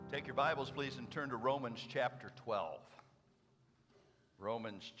Take your Bibles, please, and turn to Romans chapter 12.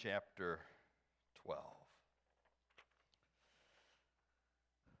 Romans chapter 12.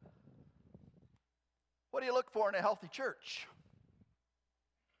 What do you look for in a healthy church?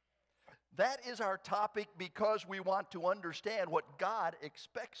 That is our topic because we want to understand what God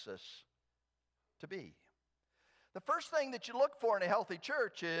expects us to be. The first thing that you look for in a healthy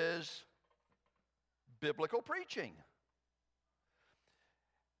church is biblical preaching.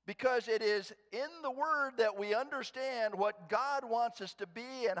 Because it is in the Word that we understand what God wants us to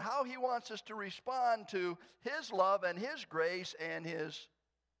be and how He wants us to respond to His love and His grace and His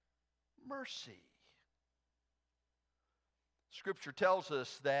mercy. Scripture tells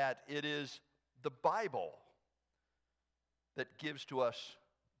us that it is the Bible that gives to us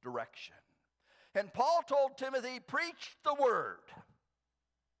direction. And Paul told Timothy, preach the Word.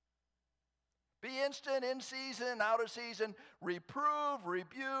 Be instant, in season, out of season, reprove,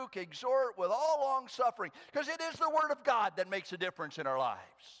 rebuke, exhort with all long suffering, because it is the Word of God that makes a difference in our lives.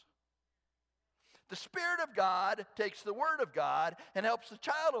 The Spirit of God takes the Word of God and helps the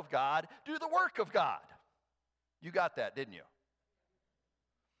child of God do the work of God. You got that, didn't you?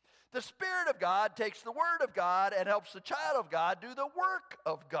 The Spirit of God takes the Word of God and helps the child of God do the work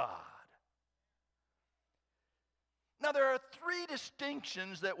of God. Now, there are three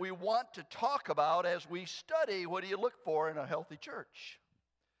distinctions that we want to talk about as we study what do you look for in a healthy church.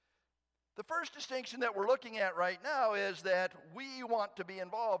 The first distinction that we're looking at right now is that we want to be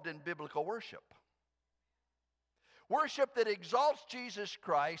involved in biblical worship. Worship that exalts Jesus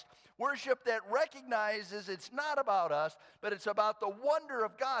Christ, worship that recognizes it's not about us, but it's about the wonder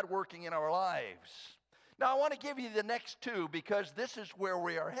of God working in our lives. Now, I want to give you the next two because this is where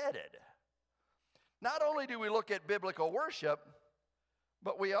we are headed. Not only do we look at biblical worship,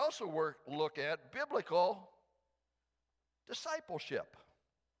 but we also look at biblical discipleship.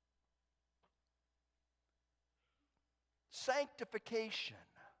 Sanctification,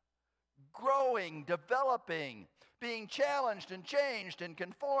 growing, developing, being challenged and changed and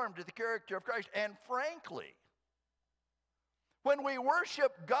conformed to the character of Christ. And frankly, when we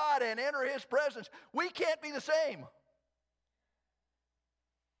worship God and enter His presence, we can't be the same.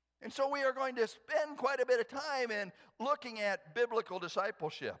 And so we are going to spend quite a bit of time in looking at biblical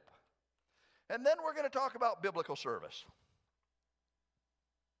discipleship. And then we're going to talk about biblical service.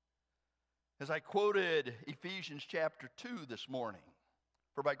 As I quoted Ephesians chapter 2 this morning,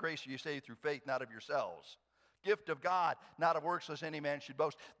 for by grace are you saved through faith, not of yourselves. Gift of God, not of works, lest any man should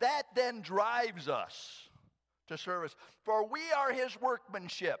boast. That then drives us to service. For we are His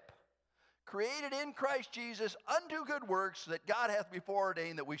workmanship, created in Christ Jesus unto good works that God hath before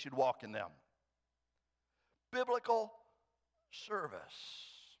ordained that we should walk in them. Biblical service.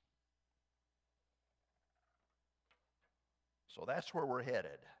 So that's where we're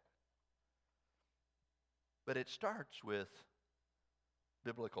headed. But it starts with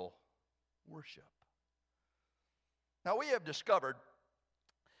biblical worship. Now we have discovered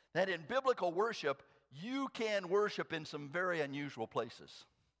that in biblical worship, you can worship in some very unusual places.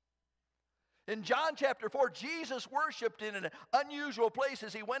 In John chapter 4, Jesus worshiped in an unusual place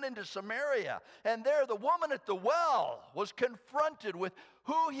as He went into Samaria. And there the woman at the well was confronted with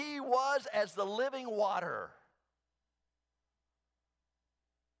who He was as the living water.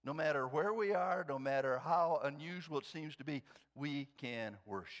 No matter where we are, no matter how unusual it seems to be, we can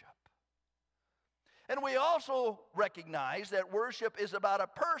worship. And we also recognize that worship is about a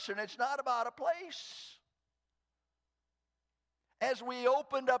person, it's not about a place. As we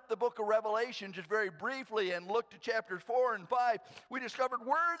opened up the book of Revelation just very briefly and looked at chapters 4 and 5, we discovered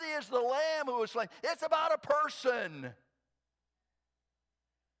worthy is the Lamb who was slain. It's about a person.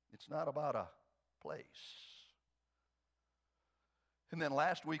 It's not about a place. And then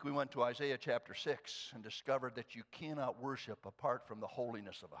last week we went to Isaiah chapter 6 and discovered that you cannot worship apart from the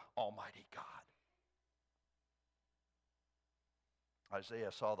holiness of an almighty God.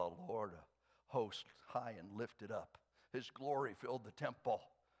 Isaiah saw the Lord of hosts high and lifted up. His glory filled the temple.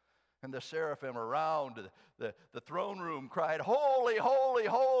 And the seraphim around the throne room cried, Holy, holy,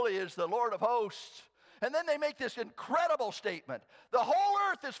 holy is the Lord of hosts. And then they make this incredible statement. The whole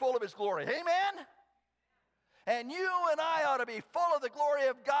earth is full of His glory. Amen? And you and I ought to be full of the glory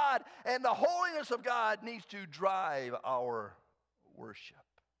of God. And the holiness of God needs to drive our worship.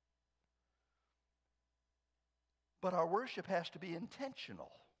 But our worship has to be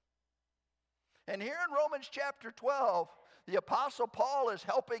intentional. And here in Romans chapter 12, the Apostle Paul is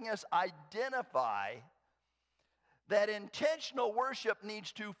helping us identify that intentional worship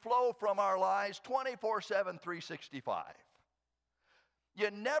needs to flow from our lives 24/7, 365.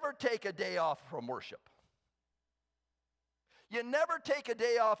 You never take a day off from worship. You never take a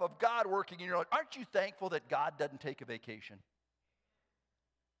day off of God working in your life. Aren't you thankful that God doesn't take a vacation?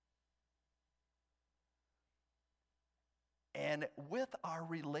 And with our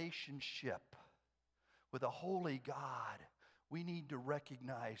relationship with a holy God, we need to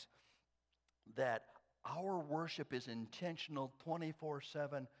recognize that our worship is intentional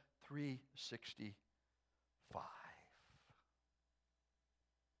 24/7, 365.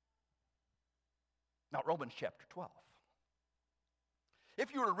 Now, Romans chapter 12.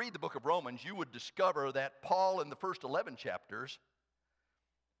 If you were to read the book of Romans, you would discover that Paul in the first 11 chapters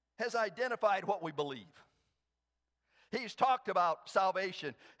has identified what we believe. He's talked about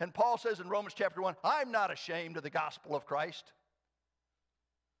salvation, and Paul says in Romans chapter 1, I'm not ashamed of the gospel of Christ.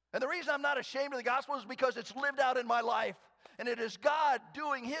 And the reason I'm not ashamed of the gospel is because it's lived out in my life, and it is God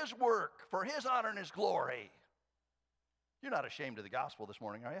doing His work for His honor and His glory. You're not ashamed of the gospel this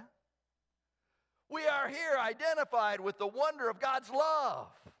morning, are you? We are here identified with the wonder of God's love.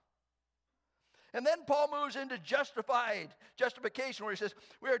 And then Paul moves into justification, where he says,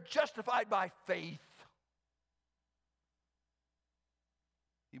 we are justified by faith.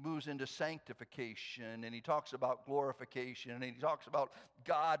 He moves into sanctification, and he talks about glorification, and he talks about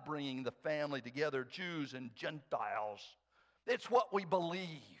God bringing the family together, Jews and Gentiles. It's what we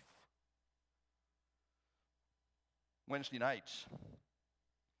believe. Wednesday nights,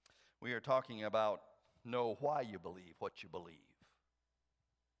 we are talking about know why you believe what you believe.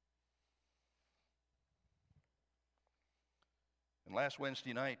 And last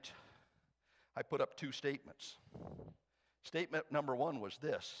Wednesday night, I put up two statements. Statement number one was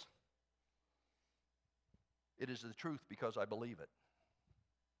this: it is the truth because I believe it.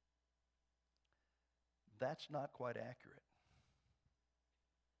 That's not quite accurate.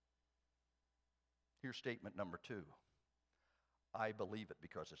 Here's statement number two: I believe it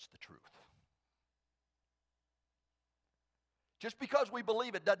because it's the truth. Just because we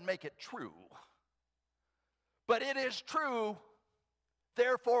believe it doesn't make it true. But it is true,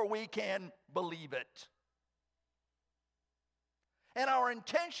 therefore we can believe it. And our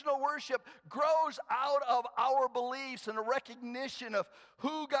intentional worship grows out of our beliefs and a recognition of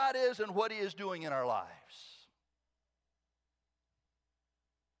who God is and what He is doing in our lives.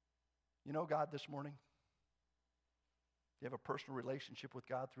 You know God this morning? Do you have a personal relationship with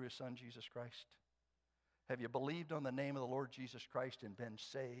God through His Son, Jesus Christ? Have you believed on the name of the Lord Jesus Christ and been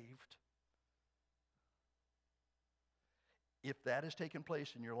saved? If that has taken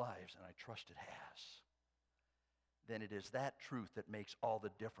place in your lives, and I trust it has, then it is that truth that makes all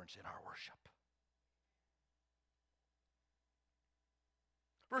the difference in our worship.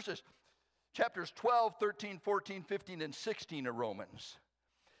 Chapters 12, 13, 14, 15, and 16 of Romans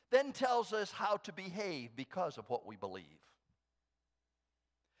then tells us how to behave because of what we believe.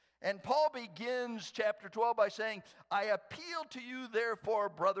 And Paul begins chapter 12 by saying, I appeal to you, therefore,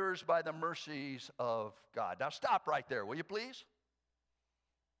 brothers, by the mercies of God. Now stop right there, will you please?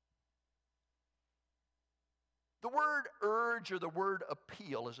 The word urge or the word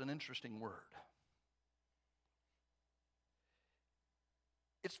appeal is an interesting word.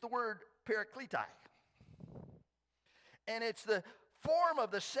 It's the word parakletai. And it's the form of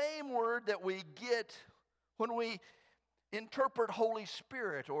the same word that we get when we interpret Holy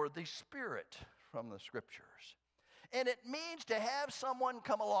Spirit or the Spirit from the Scriptures. And it means to have someone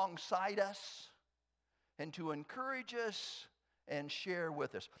come alongside us and to encourage us and share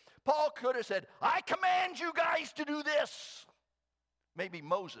with us. Paul could have said, I command you guys to do this. Maybe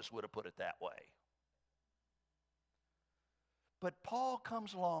Moses would have put it that way. But Paul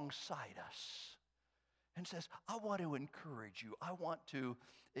comes alongside us and says, I want to encourage you. I want to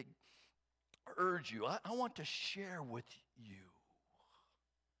urge you. I want to share with you.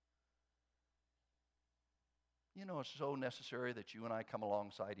 You know, it's so necessary that you and I come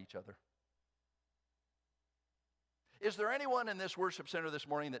alongside each other. Is there anyone in this worship center this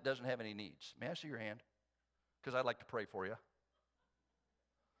morning that doesn't have any needs? May I see your hand? Because I'd like to pray for you.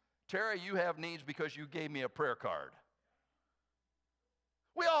 Tara, you have needs because you gave me a prayer card.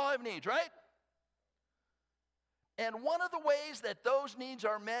 We all have needs, right? And one of the ways that those needs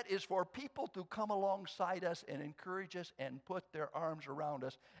are met is for people to come alongside us and encourage us and put their arms around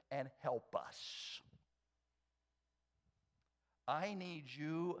us and help us. I need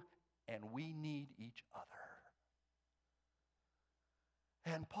you and we need each other.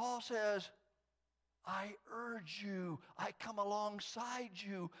 And Paul says, I urge you, I come alongside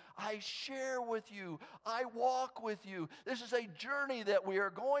you, I share with you, I walk with you. This is a journey that we are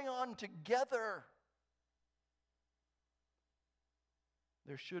going on together.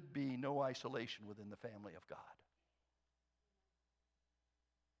 There should be no isolation within the family of God.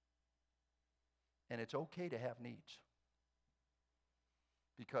 And it's okay to have needs.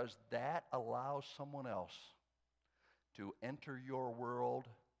 because that allows someone else to enter your world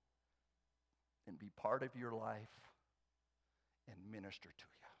and be part of your life and minister to you.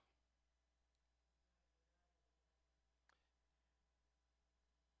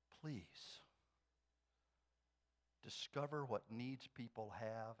 Please discover what needs people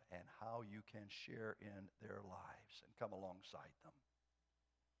have and how you can share in their lives and come alongside them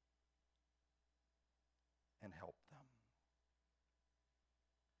and help them.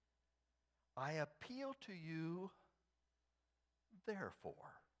 I appeal to you, therefore.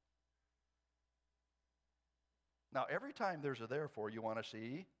 Now, every time there's a therefore, you want to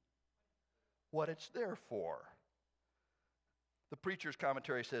see what it's there for. The Preacher's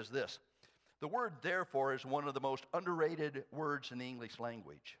Commentary says this: the word therefore is one of the most underrated words in the English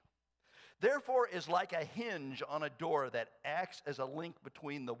language. Therefore is like a hinge on a door that acts as a link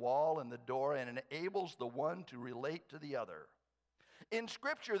between the wall and the door and enables the one to relate to the other. In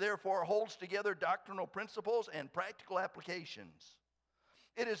Scripture, therefore, holds together doctrinal principles and practical applications.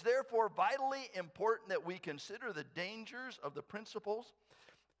 It is therefore vitally important that we consider the dangers of the principles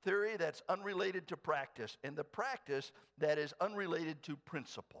theory that's unrelated to practice and the practice that is unrelated to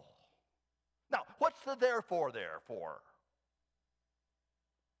principle. Now, what's the therefore there for?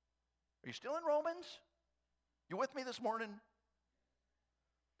 Are you still in Romans? You with me this morning?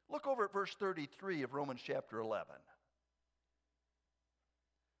 Look over at verse 33 of Romans chapter 11.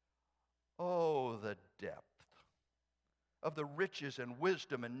 Oh, the depth of the riches and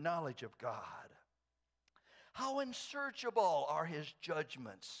wisdom and knowledge of God. How unsearchable are his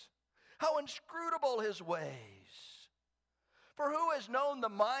judgments. How inscrutable his ways. For who has known the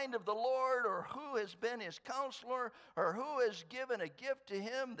mind of the Lord, or who has been his counselor, or who has given a gift to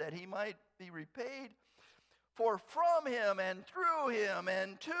him that he might be repaid? For from him and through him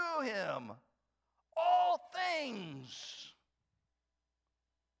and to him all things,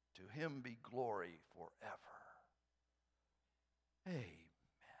 to him be glory forever. Amen.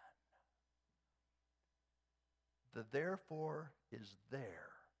 The therefore is there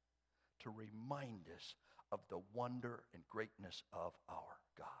to remind us of the wonder and greatness of our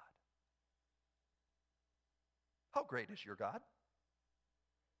God. How great is your God?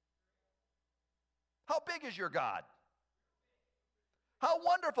 How big is your God? How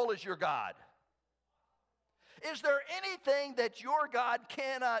wonderful is your God? Is there anything that your God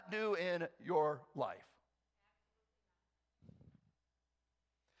cannot do in your life?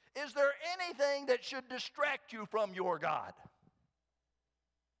 Is there anything that should distract you from your God?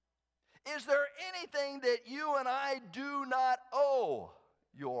 Is there anything that you and I do not owe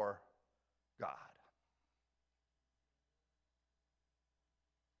your God?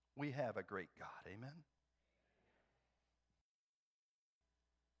 We have a great God, amen?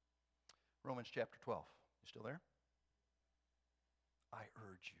 Romans chapter 12. You still there? I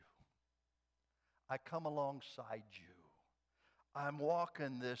urge you. I come alongside you. I'm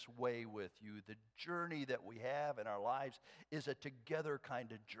walking this way with you. The journey that we have in our lives is a together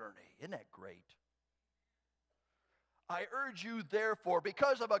kind of journey. Isn't that great? I urge you, therefore,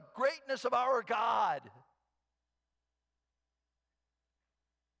 because of the greatness of our God,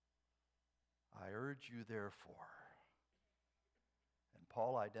 I urge you, therefore. And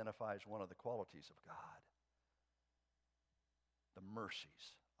Paul identifies one of the qualities of God, the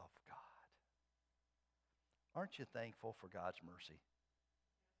mercies of God. Aren't you thankful for God's mercy?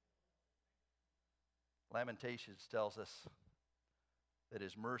 Lamentations tells us that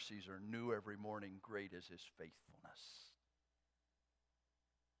his mercies are new every morning, great is his faithfulness.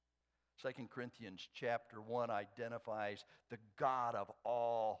 2 Corinthians chapter 1 identifies the God of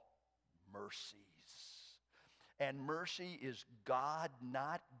all mercies. And mercy is God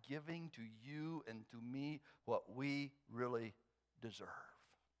not giving to you and to me what we really deserve.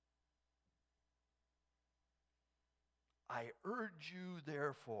 I urge you,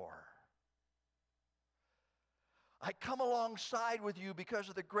 therefore. I come alongside with you because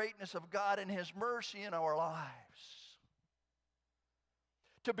of the greatness of God and his mercy in our lives,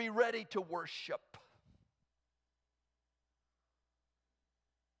 to be ready to worship.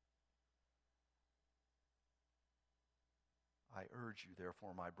 I urge you,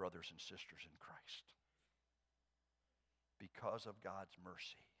 therefore, my brothers and sisters in Christ, because of God's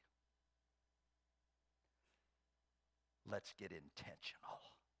mercy, let's get intentional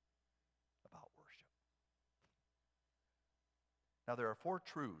about worship. Now, there are 4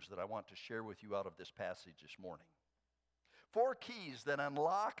 truths that I want to share with you out of this passage this morning. 4 keys that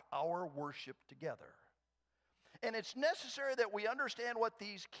unlock our worship together. And it's necessary that we understand what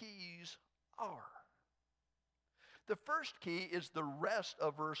these keys are. The first key is the rest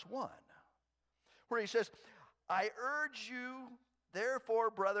of verse 1, where he says, I urge you, Therefore,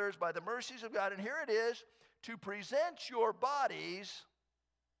 brothers, by the mercies of God, and here it is, to present your bodies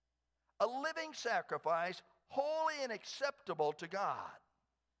a living sacrifice, holy and acceptable to God,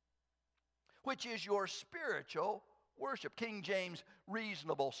 which is your spiritual worship. King James,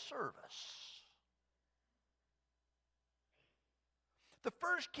 reasonable service. The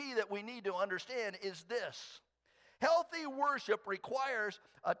first key that we need to understand is this. Healthy worship requires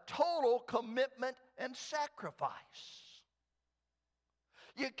a total commitment and sacrifice.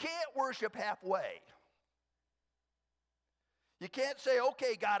 You can't worship halfway. You can't say,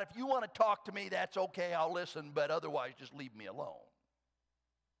 okay, God, if you want to talk to me, that's okay, I'll listen, but otherwise just leave me alone.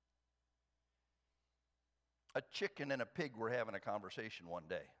 A chicken and a pig were having a conversation one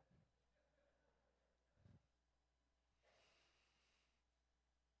day.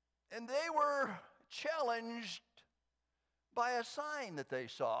 And they were challenged by a sign that they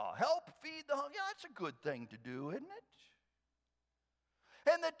saw. Help feed the hungry. Yeah, that's a good thing to do, isn't it?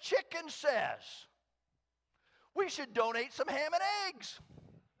 And the chicken says, we should donate some ham and eggs.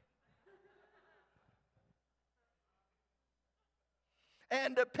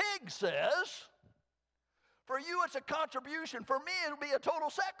 And the pig says, for you it's a contribution. For me it'll be a total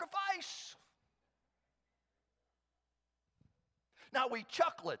sacrifice. Now we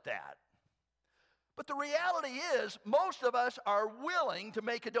chuckle at that. But the reality is most of us are willing to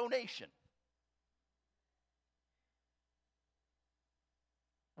make a donation.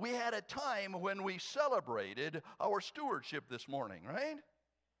 We had a time when we celebrated our stewardship this morning, right?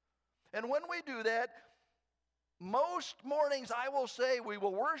 And when we do that, most mornings I will say we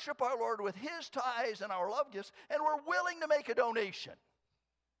will worship our Lord with His tithes and our love gifts, and we're willing to make a donation.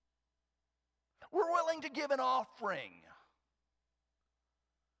 We're willing to give an offering.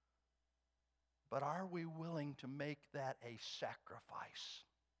 But are we willing to make that a sacrifice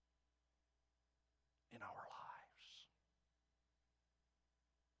in our lives?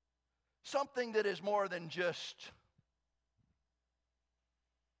 Something that is more than just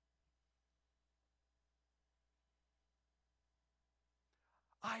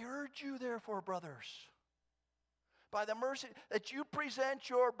I urge you, therefore, brothers, by the mercy, that you present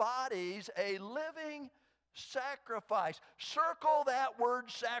your bodies a living sacrifice. Circle that word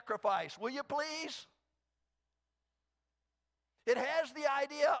sacrifice, will you please? It has the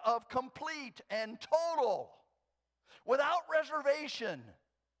idea of complete and total, without reservation.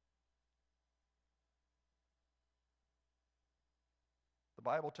 The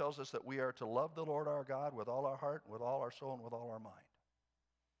Bible tells us that we are to love the Lord our God with all our heart, with all our soul, and with all our mind.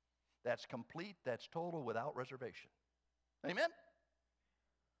 That's complete, that's total, without reservation. Amen?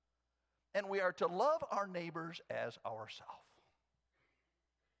 And we are to love our neighbors as ourselves.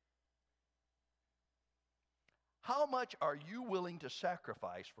 How much are you willing to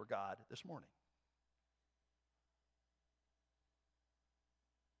sacrifice for God this morning?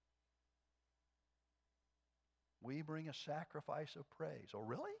 We bring a sacrifice of praise. Oh,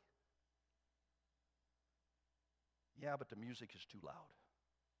 really? Yeah, but the music is too loud.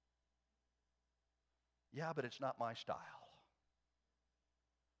 Yeah, but it's not my style.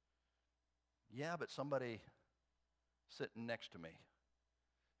 Yeah, but somebody sitting next to me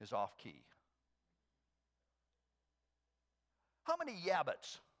is off key. How many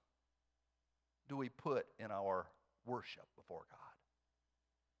yabbits do we put in our worship before God?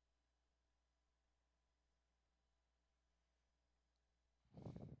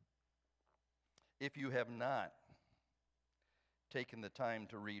 If you have not taken the time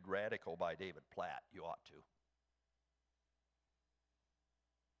to read Radical by David Platt, you ought to.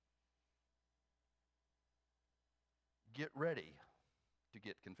 Get ready to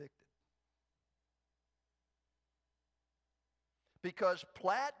get convicted. Because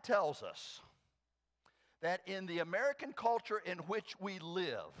Platt tells us that in the American culture in which we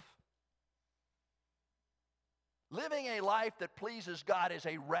live, living a life that pleases God is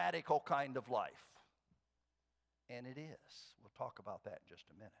a radical kind of life. And it is. We'll talk about that in just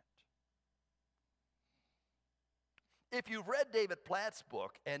a minute. If you've read David Platt's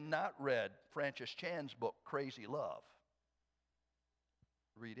book and not read Francis Chan's book, Crazy Love,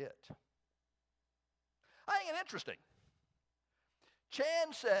 read it. I think it's interesting.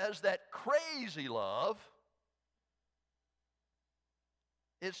 Chan says that crazy love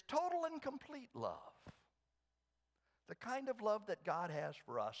is total and complete love. The kind of love that God has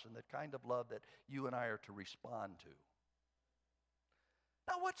for us and the kind of love that you and I are to respond to.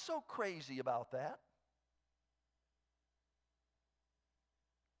 Now, what's so crazy about that?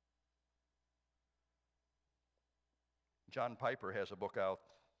 John Piper has a book out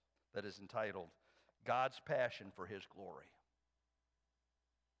that is entitled God's Passion for His Glory.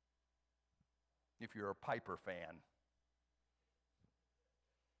 If you're a Piper fan,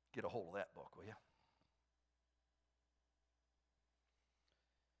 Get a hold of that book, will you?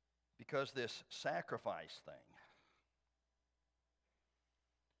 Because this sacrifice thing,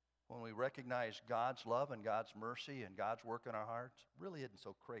 when we recognize God's love and God's mercy and God's work in our hearts, really isn't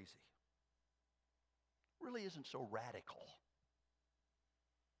so crazy. Really isn't so radical.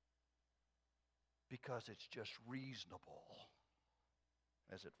 Because it's just reasonable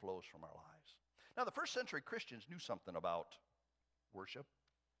as it flows from our lives. Now, the first century Christians knew something about worship.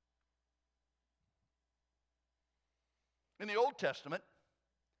 In the Old Testament,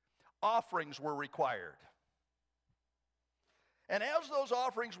 offerings were required. And as those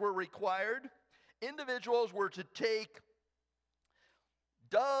offerings were required, individuals were to take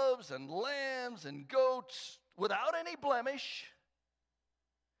doves and lambs and goats without any blemish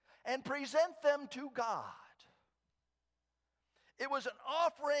and present them to God. It was an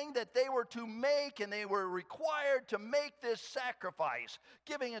offering that they were to make, and they were required to make this sacrifice,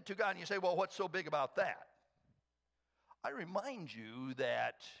 giving it to God. And you say, well, what's so big about that? I remind you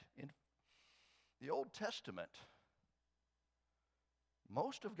that in the Old Testament,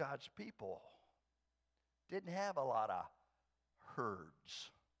 most of God's people didn't have a lot of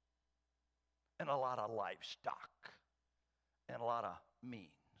herds and a lot of livestock and a lot of means.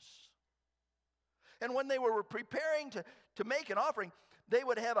 And when they were preparing to make an offering, they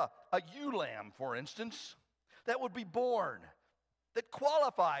would have a ewe lamb, for instance, that would be born, that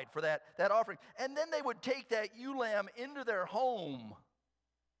qualified for that offering. And then they would take that ewe lamb into their home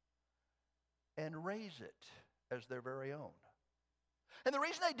and raise it as their very own. And the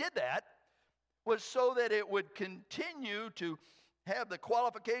reason they did that was so that it would continue to have the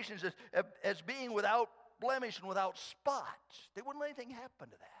qualifications as being without blemish and without spot. They wouldn't let anything happen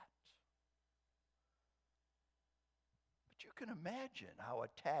to that. But you can imagine how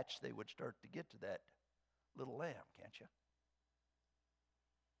attached they would start to get to that little lamb, can't you?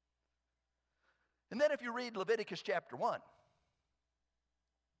 And then if you read Leviticus chapter 1,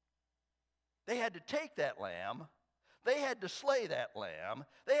 they had to take that lamb, they had to slay that lamb,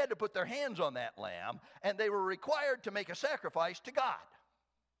 they had to put their hands on that lamb, and they were required to make a sacrifice to God.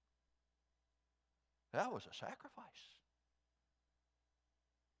 That was a sacrifice.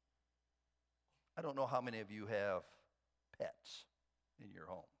 I don't know how many of you have pets in your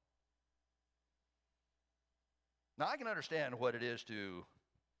home. Now, I can understand what it is to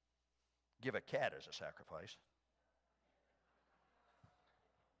give a cat as a sacrifice.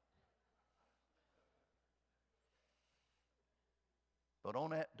 But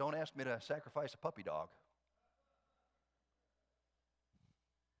don't ask me to sacrifice a puppy dog.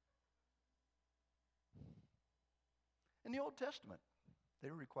 In the Old Testament, they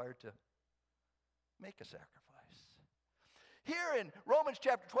were required to make a sacrifice. Here in Romans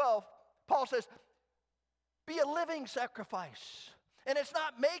chapter 12, Paul says, be a living sacrifice. And it's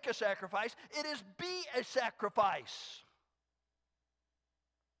not make a sacrifice, it is be a sacrifice.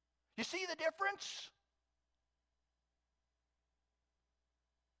 You see the difference?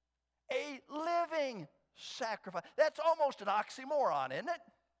 A living sacrifice. That's almost an oxymoron, isn't it?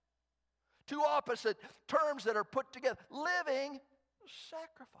 Two opposite terms that are put together. Living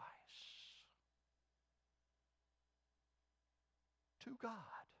sacrifice to God.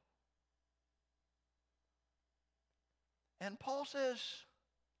 And Paul says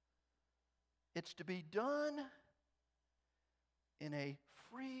it's to be done in a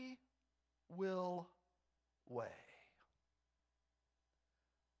free will way.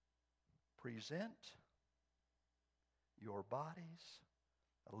 Present your bodies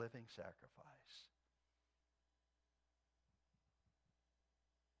a living sacrifice.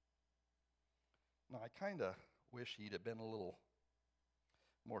 Now, I kind of wish he'd have been a little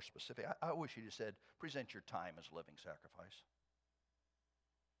more specific. I wish he'd have said, present your time as a living sacrifice.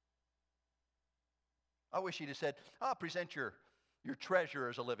 I wish he'd have said, present your treasure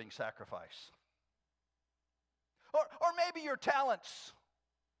as a living sacrifice. Or maybe your talents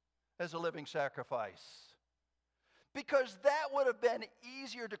as a living sacrifice. Because that would have been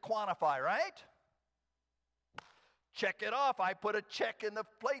easier to quantify, right? Check it off. I put a check in the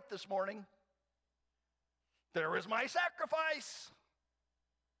plate this morning. There is my sacrifice.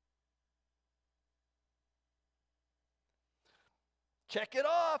 Check it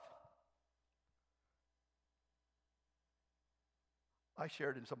off. I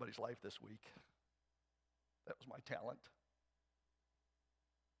shared in somebody's life this week. That was my talent.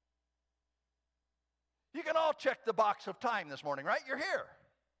 You can all check the box of time this morning, right? You're here.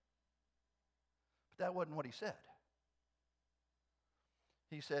 But that wasn't what he said.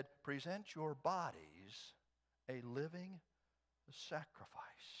 He said, present your bodies a living sacrifice.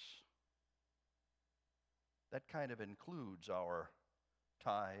 That kind of includes our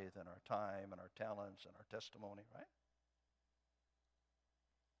tithe and our time and our talents and our testimony, right?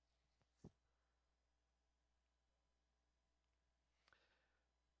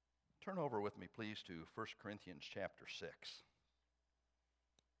 Turn over with me, please, to 1 Corinthians chapter 6.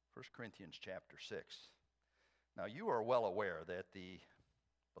 1 Corinthians chapter 6. Now, you are well aware that the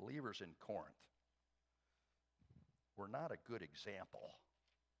believers in Corinth were not a good example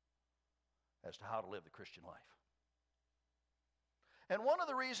as to how to live the Christian life. And one of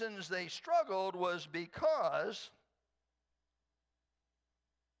the reasons they struggled was because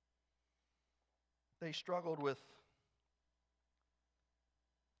they struggled with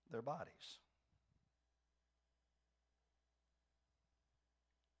their bodies.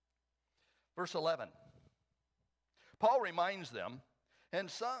 Verse 11. Paul reminds them, and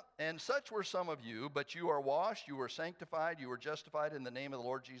such were some of you, but you are washed, you were sanctified, you were justified in the name of the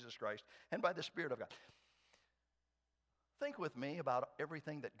Lord Jesus Christ, and by the Spirit of God. Think with me about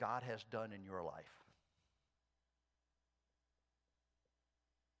everything that God has done in your life.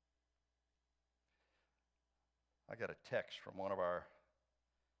 I got a text from one of our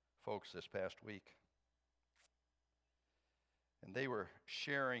folks this past week, and they were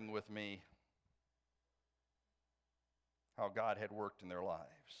sharing with me how God had worked in their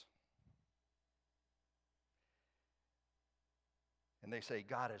lives. And they say,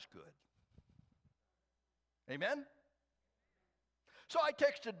 God is good. Amen? So I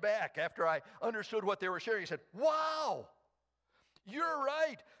texted back after I understood what they were sharing. He said, wow, you're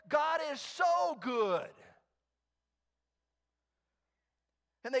right. God is so good.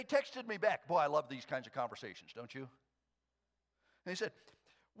 And they texted me back. Boy, I love these kinds of conversations, don't you? And he said,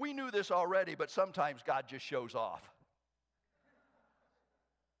 we knew this already, but sometimes God just shows off.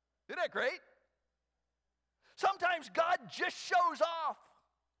 Isn't that great? Sometimes God just shows off.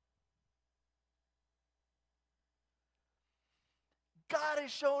 God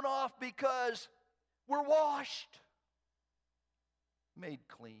is shown off because we're washed, made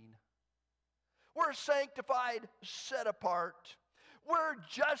clean. We're sanctified, set apart. We're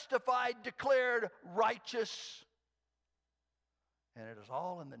justified, declared righteous. And it is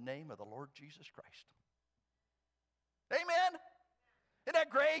all in the name of the Lord Jesus Christ. Amen? Isn't that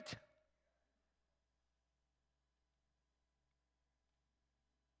great?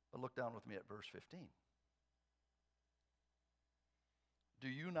 But look down with me at verse 15. Do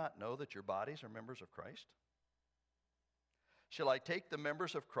you not know that your bodies are members of Christ? Shall I take the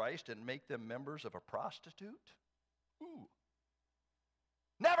members of Christ and make them members of a prostitute? Ooh.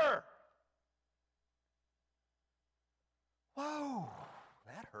 Never! Whoa,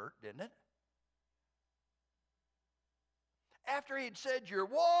 that hurt, didn't it? After he'd said, you're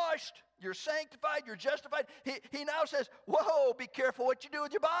washed, you're sanctified, you're justified, he now says, whoa, be careful what you do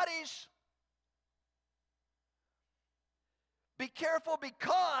with your bodies. Be careful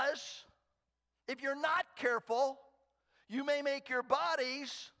because if you're not careful, you may make your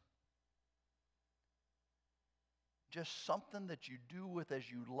bodies just something that you do with as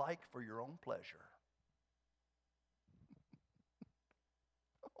you like for your own pleasure.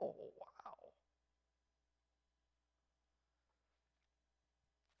 Oh, wow.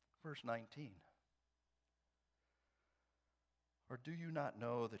 Verse 19. Or do you not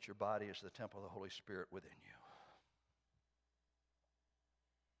know that your body is the temple of the Holy Spirit within you,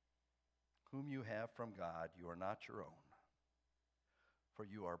 whom you have from God? You are not your own, for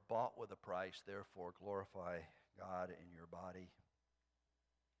you are bought with a price. Therefore glorify God in your body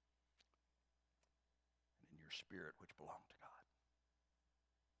and in your spirit, which belong to God.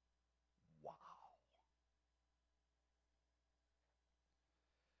 Wow.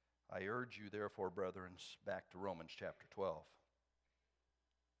 I urge you, therefore, brethren, back to Romans chapter 12,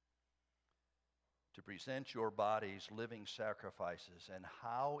 to present your bodies living sacrifices. And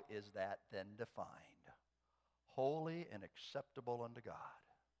how is that then defined? Holy and acceptable unto God,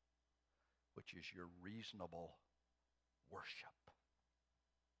 which is your reasonable worship.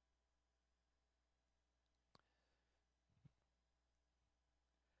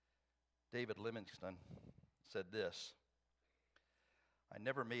 David Livingstone said this: I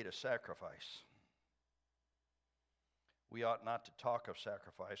never made a sacrifice. We ought not to talk of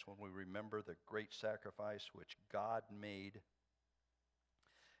sacrifice when we remember the great sacrifice which God made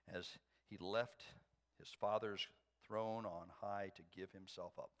as he left his Father's throne on high to give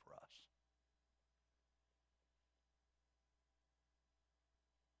himself up for us.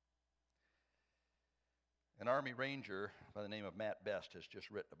 An Army Ranger by the name of Matt Best has just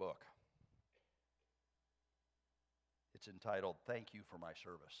written a book. It's entitled, Thank You for My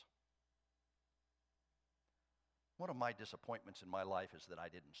Service. One of my disappointments in my life is that I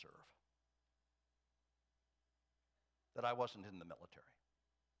didn't serve, that I wasn't in the military.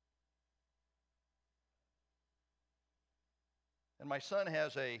 And my son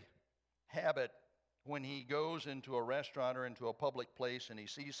has a habit when he goes into a restaurant or into a public place and he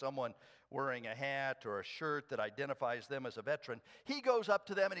sees someone wearing a hat or a shirt that identifies them as a veteran, he goes up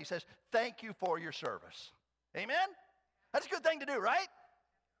to them and he says, "Thank you for your service." Amen? That's a good thing to do, right?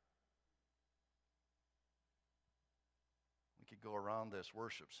 We could go around this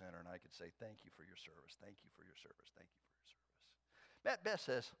worship center and I could say, "Thank you for your service, thank you for your service, thank you for your service." Matt Best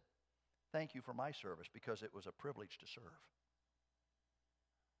says, "Thank you for my service because it was a privilege to serve.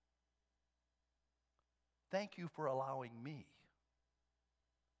 Thank you for allowing me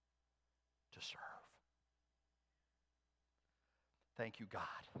to serve. Thank you,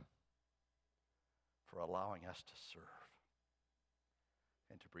 God, for allowing us to serve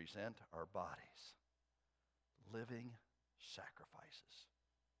and to present our bodies living sacrifices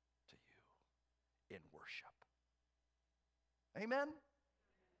to you in worship." Amen?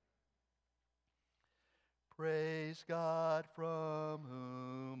 Praise God from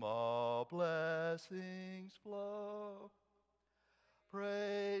whom all blessings flow.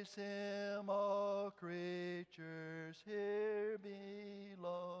 Praise Him, all creatures here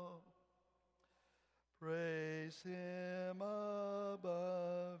below. Praise Him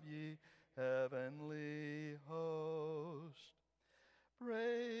above, ye heavenly host.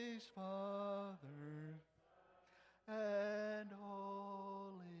 Praise Father and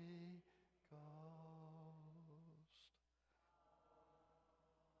Holy Ghost.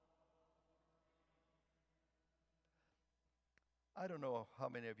 I don't know how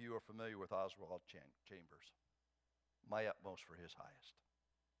many of you are familiar with Oswald Chambers, My Utmost for His Highest.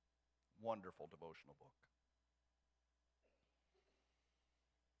 Wonderful devotional book.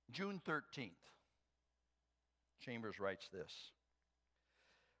 June 13th, Chambers writes this: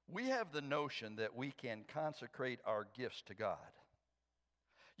 "We have the notion that we can consecrate our gifts to God.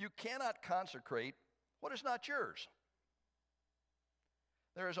 You cannot consecrate what is not yours.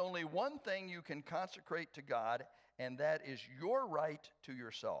 There is only one thing you can consecrate to God, and that is your right to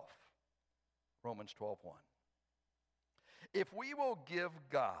yourself." Romans 12:1. If you will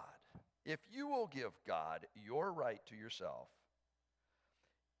give God your right to yourself,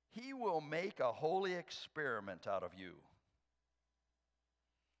 He will make a holy experiment out of you.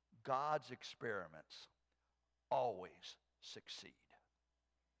 God's experiments always succeed.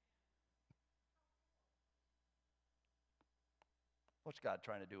 What's God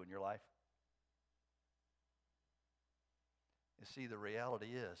trying to do in your life? You see, the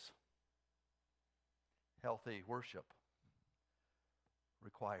reality is, healthy worship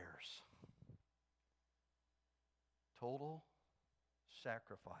requires total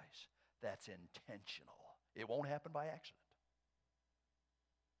sacrifice that's intentional. It won't happen by accident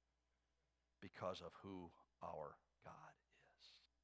because of who our God